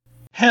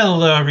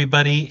Hello,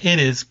 everybody. It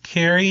is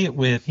Carrie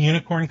with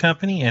Unicorn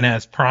Company, and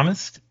as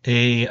promised,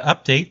 a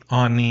update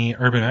on the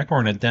Urban Mech, or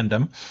an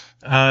addendum,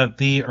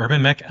 the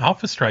Urban Mech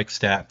Alpha Strike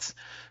stats.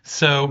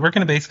 So we're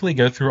going to basically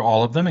go through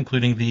all of them,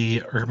 including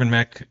the Urban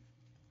Mech,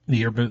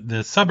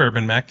 the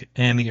Suburban Mech,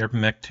 and the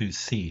Urban Mech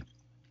 2C.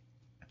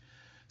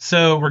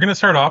 So we're going to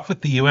start off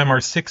with the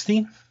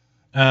UMR60.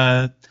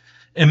 And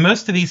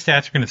most of these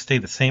stats are going to stay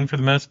the same for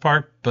the most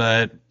part,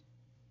 but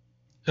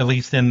at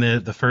least in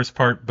the first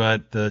part,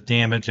 but the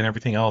damage and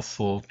everything else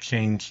will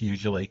change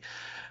usually.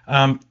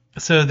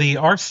 So the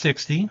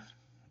R60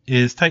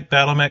 is type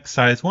Battle Mech,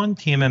 size 1,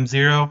 TMM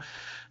 0,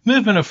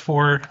 movement of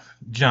 4,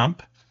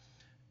 jump,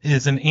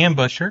 is an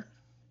ambusher,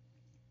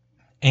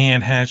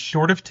 and has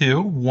short of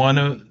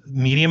 2,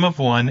 medium of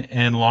 1,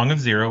 and long of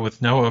 0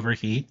 with no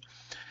overheat.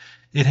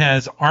 It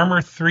has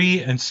armor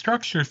 3 and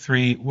structure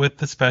 3 with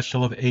the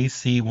special of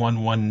AC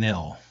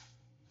 110.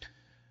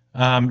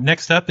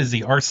 Next up is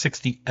the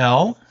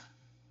R60L.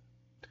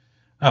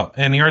 Oh,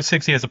 and the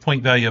R60 has a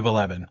point value of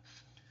 11.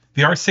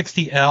 The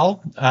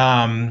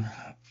R60L,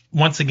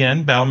 once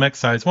again, Battle Mech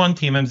size 1,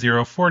 TMM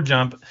 0, 4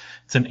 jump.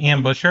 It's an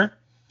ambusher.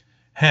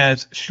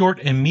 Has short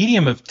and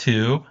medium of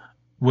 2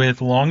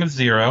 with long of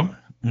 0,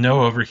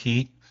 no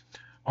overheat.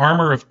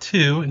 Armor of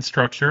 2 and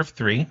structure of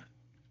 3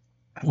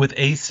 with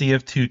AC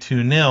of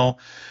 220,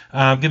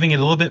 giving it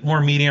a little bit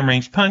more medium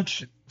range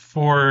punch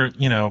for,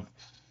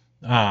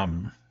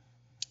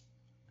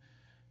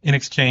 in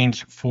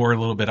exchange for a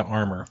little bit of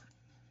armor.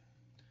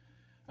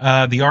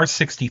 The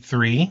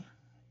R63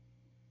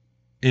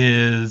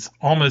 is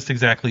almost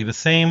exactly the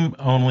same,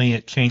 only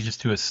it changes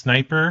to a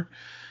sniper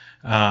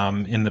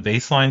in the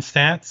baseline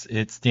stats.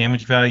 Its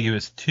damage value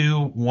is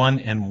 2, 1,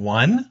 and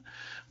 1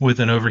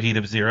 with an overheat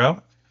of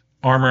 0.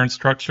 Armor and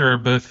structure are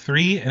both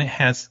 3, and it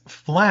has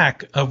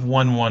flak of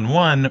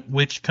 111,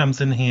 which comes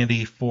in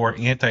handy for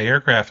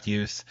anti-aircraft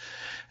use.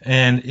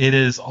 And it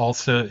is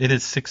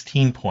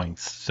 16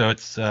 points, so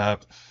it's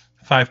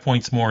 5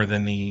 points more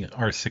than the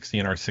R60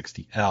 and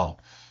R60L.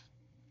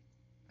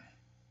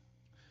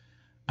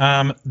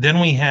 Then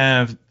we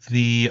have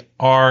the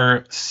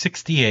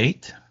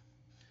R68.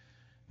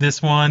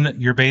 This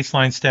one, your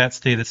baseline stats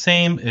stay the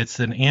same.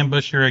 It's an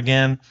ambusher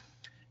again.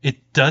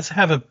 It does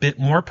have a bit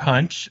more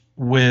punch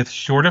with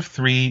short of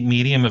 3,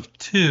 medium of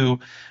 2,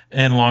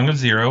 and long of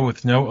 0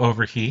 with no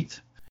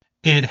overheat.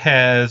 It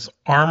has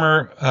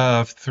armor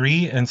of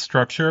 3 and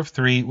structure of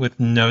 3 with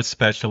no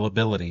special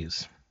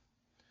abilities.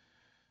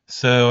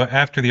 So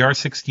after the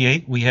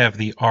R68, we have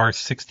the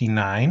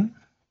R69.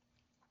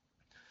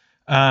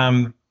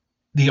 The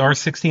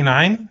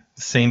R69,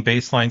 same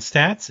baseline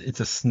stats. It's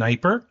a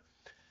sniper.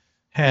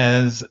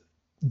 Has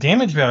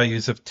damage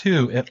values of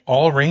 2 at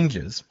all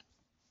ranges,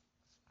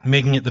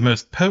 making it the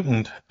most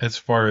potent as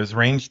far as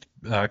ranged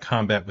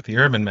combat with the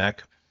Urban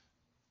Mech.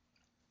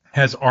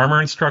 Has armor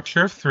and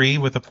structure of 3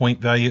 with a point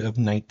value of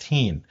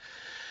 19.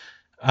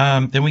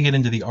 Then we get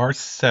into the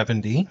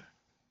R70.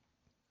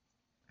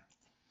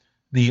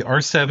 The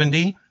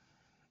R70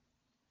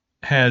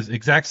 has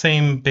exact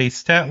same base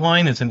stat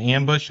line as an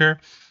ambusher,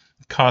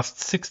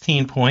 costs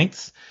 16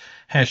 points,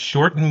 has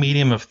short and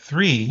medium of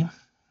 3,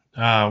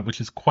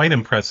 which is quite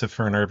impressive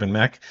for an Urban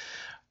Mech,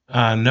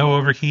 no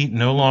overheat,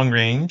 no long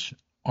range,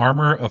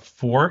 armor of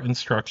 4 and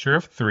structure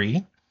of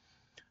 3.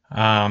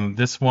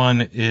 This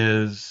one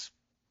is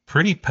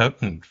pretty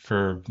potent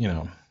for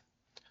an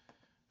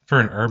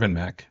Urban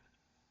Mech.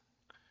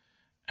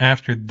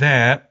 After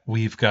that,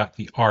 we've got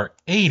the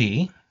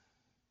R80.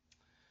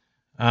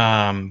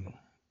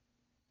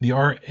 The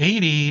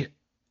R80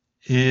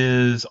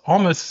 is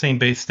almost the same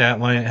base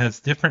stat line. It has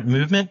different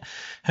movement.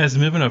 Has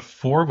movement of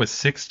 4 with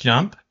 6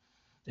 jump.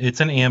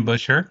 It's an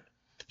ambusher.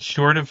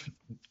 Short of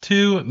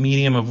 2,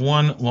 medium of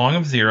 1, long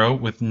of 0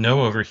 with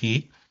no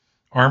overheat.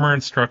 Armor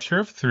and structure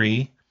of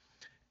 3.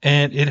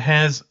 And it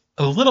has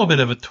a little bit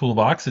of a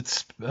toolbox.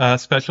 Its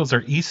specials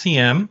are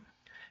ECM,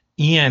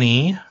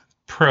 ENE,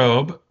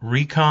 Probe,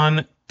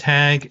 Recon,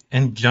 Tag,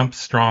 and Jump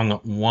Strong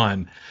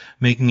 1,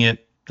 making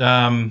it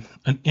an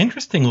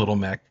interesting little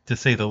mech, to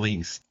say the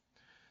least.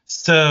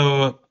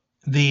 So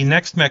the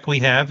next mech we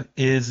have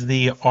is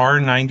the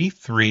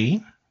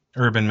R93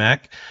 Urban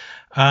Mech.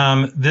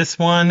 This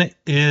one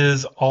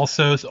is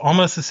also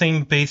almost the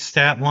same base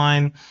stat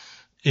line.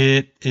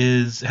 It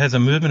has a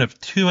movement of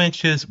 2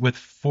 inches with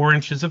 4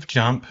 inches of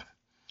jump.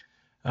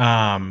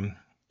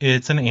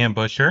 It's an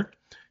ambusher.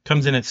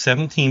 Comes in at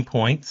 17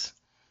 points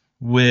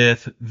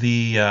with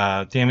the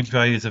damage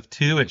values of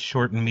 2 at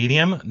short and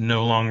medium,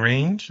 no long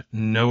range,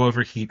 no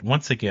overheat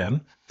once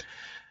again.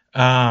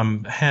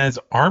 Has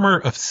armor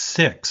of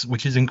 6,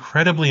 which is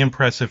incredibly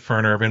impressive for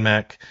an Urban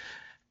Mech,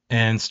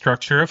 and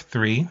structure of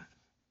 3,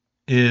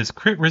 is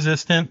crit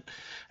resistant,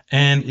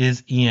 and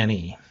is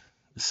ENE.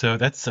 So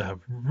that's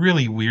a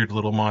really weird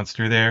little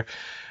monster there.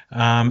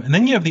 And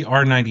then you have the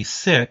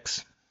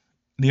R96.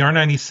 The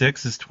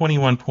R96 is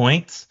 21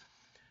 points,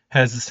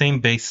 has the same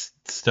base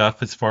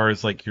stuff as far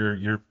as like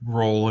your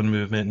roll and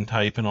movement and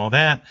type and all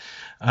that.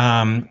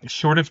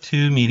 Short of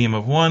 2, medium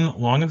of 1,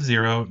 long of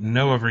 0,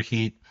 no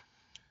overheat.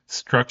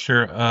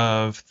 structure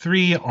of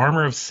 3,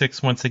 armor of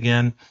 6 once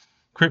again,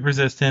 crit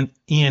resistant,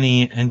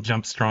 ENE, and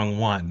jump strong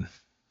 1.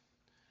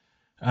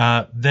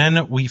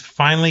 Then we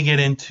finally get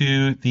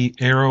into the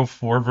Aero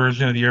 4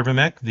 version of the Urban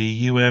Mech,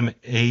 the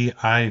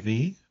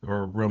UMAIV,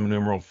 or Roman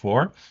numeral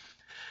 4.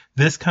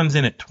 This comes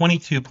in at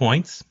 22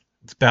 points.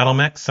 It's Battle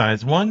Mech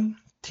size 1,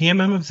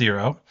 TMM of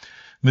 0,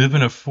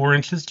 movement of 4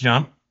 inches,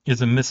 jump,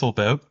 is a missile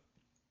boat,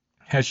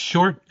 has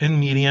short and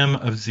medium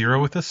of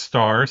 0 with a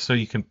star, so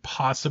you can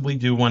possibly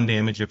do 1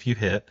 damage if you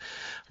hit,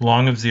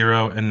 long of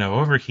 0 and no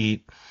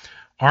overheat,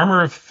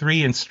 armor of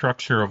 3 and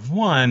structure of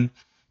 1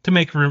 to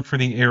make room for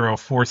the Aero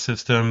 4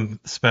 system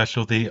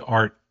specialty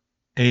Art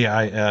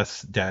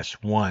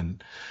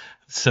AIS-1.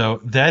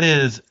 So that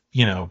is,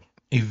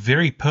 a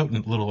very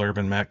potent little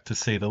urban mech to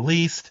say the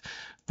least,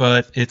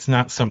 but it's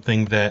not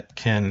something that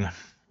can,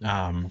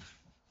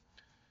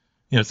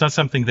 it's not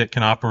something that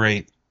can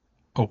operate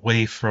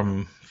away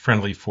from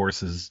friendly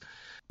forces.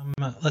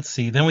 Let's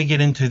see. Then we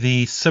get into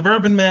the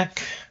suburban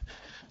mech,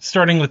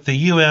 starting with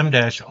the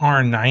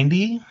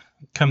UM-R90.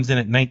 Comes in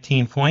at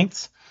 19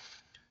 points.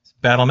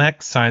 Battle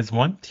mech, size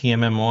 1,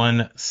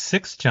 TMM1,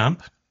 6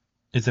 jump.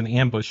 Is an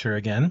ambusher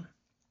again.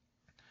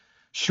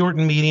 Short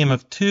and medium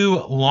of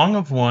 2, long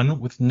of 1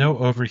 with no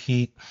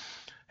overheat.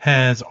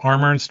 Has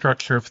armor and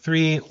structure of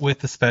 3 with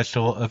the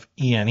special of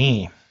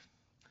ENE.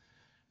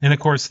 And of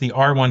course the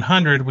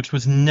R100, which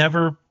was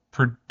never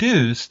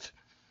produced,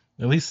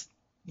 at least,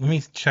 let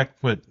me check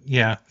what,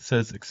 it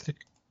says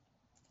extinct.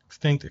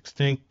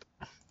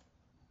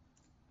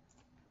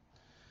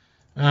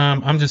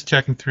 I'm just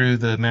checking through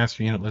the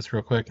master unit list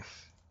real quick.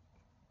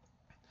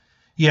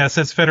 Yeah, it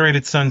says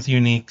Federated Suns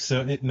unique,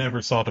 so it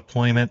never saw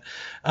deployment.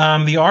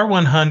 The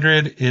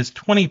R100 is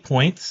 20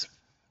 points,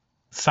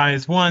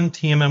 size 1,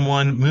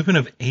 TMM1, movement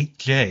of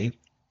 8J.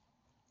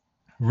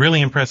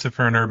 Really impressive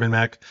for an urban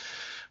mech.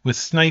 With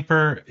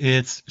sniper,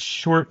 it's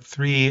short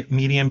 3,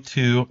 medium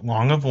 2,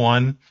 long of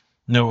 1,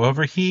 no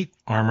overheat,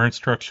 armor and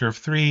structure of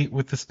 3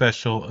 with the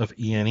special of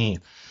ENE.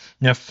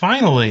 Now,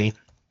 finally,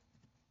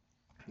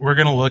 we're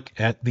going to look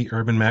at the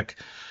Urban Mech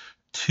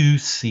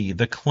 2C,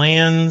 the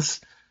clan's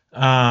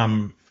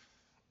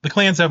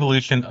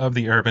evolution of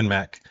the Urban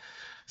Mech.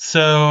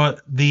 So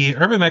the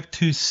Urban Mech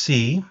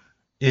 2C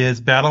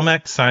is Battle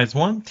Mech size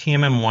 1,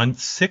 TMM1,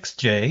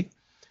 6J,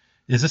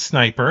 is a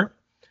sniper,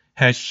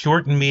 has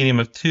short and medium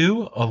of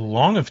 2, a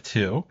long of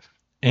 2,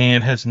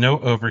 and has no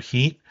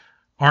overheat,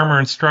 armor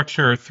and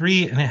structure are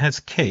 3, and it has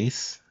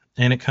case,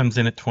 and it comes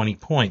in at 20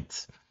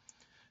 points.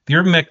 The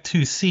Urban Mech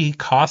 2C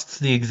costs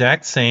the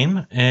exact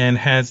same and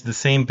has the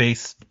same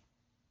base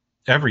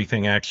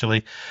everything,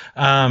 actually.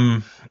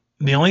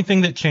 The only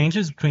thing that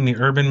changes between the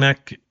Urban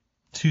Mech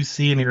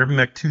 2C and the Urban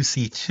Mech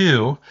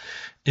 2C2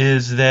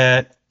 is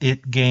that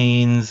it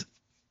gains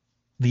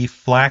the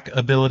flak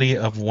ability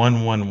of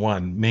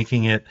 111,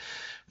 making it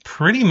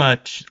pretty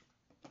much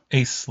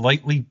a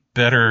slightly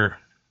better...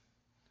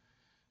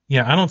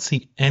 Yeah, I don't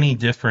see any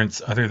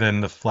difference other than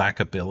the flak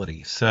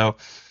ability. So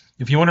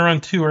if you want to run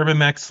 2 Urban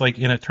Mechs like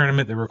in a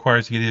tournament that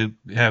requires you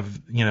to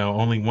have,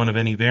 only one of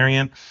any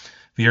variant,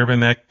 the Urban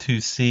Mech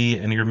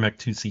 2C and the Urban Mech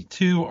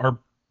 2C2 are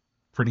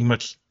pretty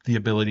much the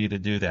ability to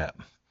do that.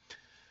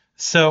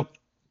 So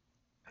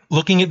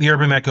looking at the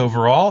Urban Mech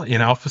overall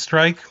in Alpha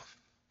Strike,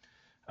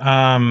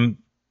 by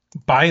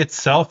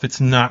itself,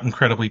 it's not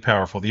incredibly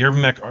powerful. The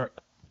Urban Mech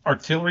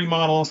artillery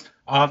model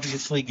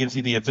obviously gives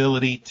you the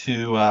ability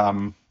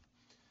to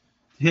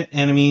hit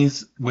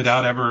enemies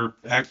without ever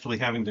actually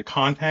having to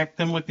contact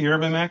them with the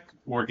Urban Mech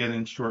or get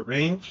in short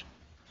range.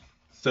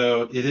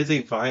 So it is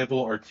a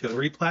viable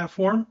artillery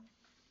platform.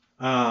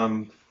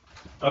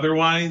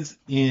 Otherwise,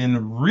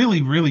 in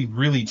really, really,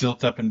 really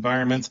built up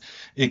environments,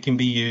 it can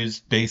be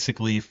used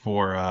basically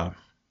for,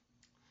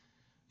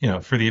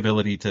 for the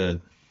ability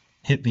to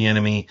hit the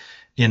enemy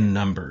in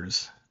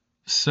numbers.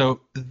 So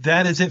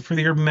that is it for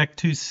the Urban Mech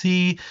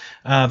 2C.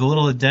 The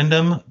little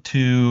addendum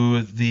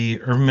to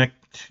the Urban Mech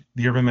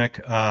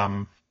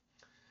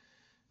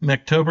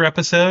Mechtober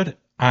episode.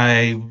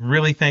 I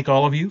really thank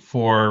all of you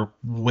for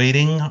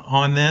waiting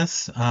on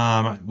this.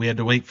 We had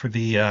to wait for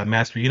the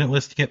master unit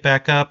list to get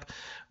back up,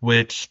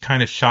 which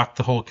kind of shocked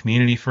the whole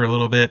community for a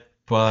little bit.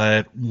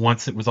 But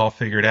once it was all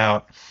figured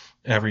out,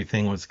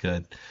 everything was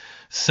good.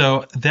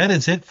 So that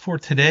is it for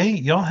today.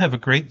 Y'all have a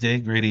great day,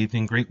 great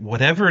evening, great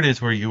whatever it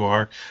is where you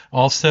are.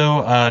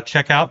 Also,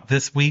 check out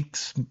this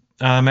week's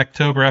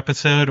Mechtober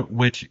episode,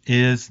 which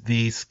is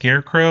the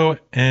Scarecrow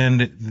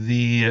and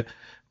the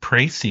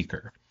Prey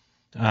Seeker.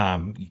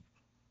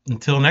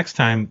 Until next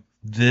time,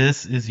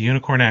 this is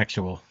Unicorn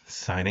Actual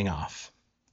signing off.